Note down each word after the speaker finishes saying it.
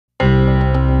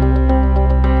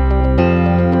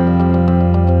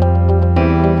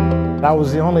I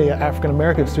was the only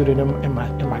African-American student in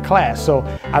my class, so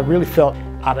I really felt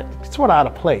sort of out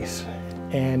of place.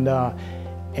 And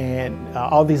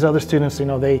all these other students, you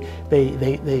know,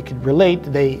 they could relate.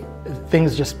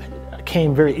 Things just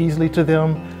came very easily to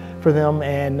them,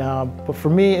 but for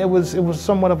me it was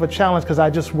somewhat of a challenge because I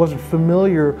just wasn't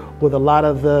familiar with a lot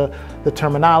of the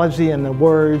terminology and the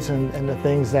words and the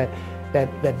things that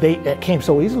came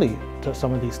so easily to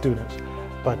some of these students.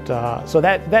 But so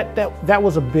that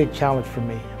was a big challenge for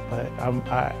me. But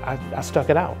I stuck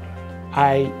it out.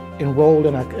 I enrolled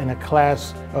in a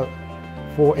class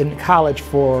in college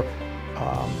for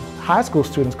high school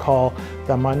students called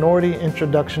the Minority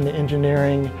Introduction to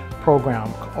Engineering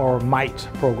program, or MITE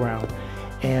program.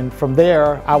 And from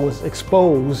there, I was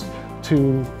exposed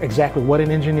to exactly what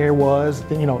an engineer was.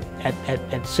 You know,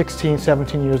 at 16,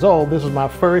 17 years old, this was my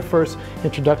very first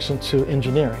introduction to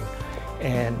engineering.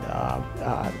 And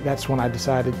that's when I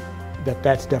decided that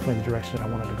that's definitely the direction I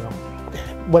wanted to go.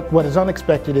 What is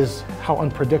unexpected is how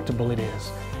unpredictable it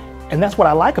is. And that's what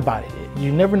I like about it.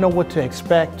 You never know what to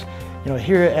expect. You know,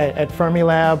 here at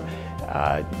Fermilab,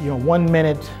 you know, 1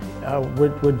 minute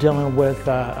we're dealing with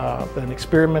an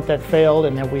experiment that failed,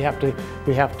 and then we have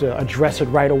to address it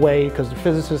right away because the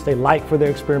physicists, they like for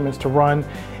their experiments to run,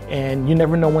 and you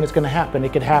never know when it's going to happen.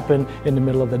 It could happen in the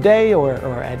middle of the day or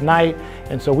at night,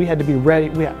 and so we had to be ready.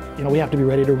 We have to be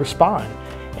ready to respond,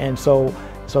 and so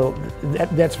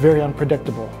that's very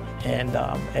unpredictable.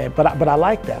 But I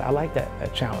like that. I like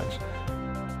that challenge.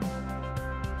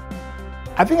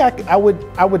 I think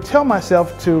I would tell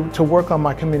myself to work on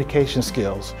my communication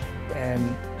skills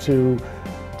and to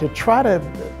try to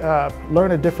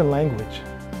learn a different language,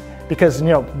 because, you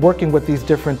know, working with these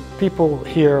different people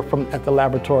here at the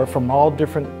laboratory from all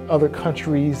different other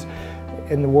countries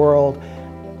in the world,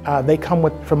 they come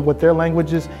with their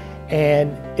languages,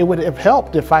 and it would have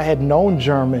helped if I had known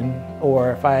German,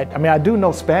 or if I mean, I do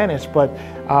know Spanish, but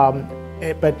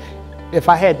if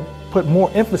I had put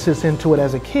more emphasis into it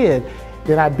as a kid,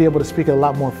 then I'd be able to speak it a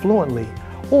lot more fluently.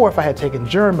 Or if I had taken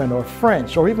German or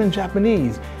French or even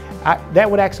Japanese, that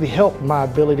would actually help my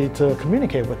ability to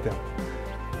communicate with them.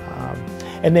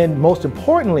 And then most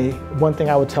importantly, one thing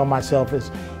I would tell myself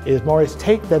is Maurice,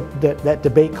 take that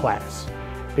debate class,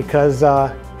 because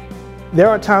there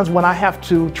are times when I have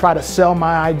to try to sell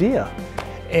my idea.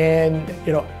 And,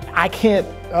 you know, I can't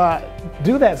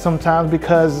do that sometimes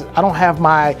because I don't have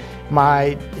my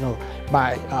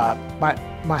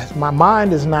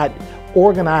mind is not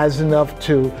organized enough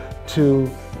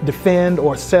to defend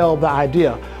or sell the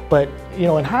idea. But, you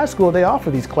know, in high school they offer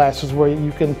these classes where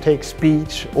you can take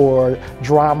speech or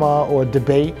drama or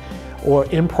debate or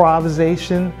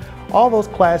improvisation. All those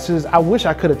classes, I wish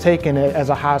I could have taken it as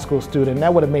a high school student.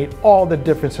 That would have made all the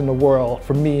difference in the world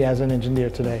for me as an engineer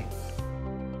today.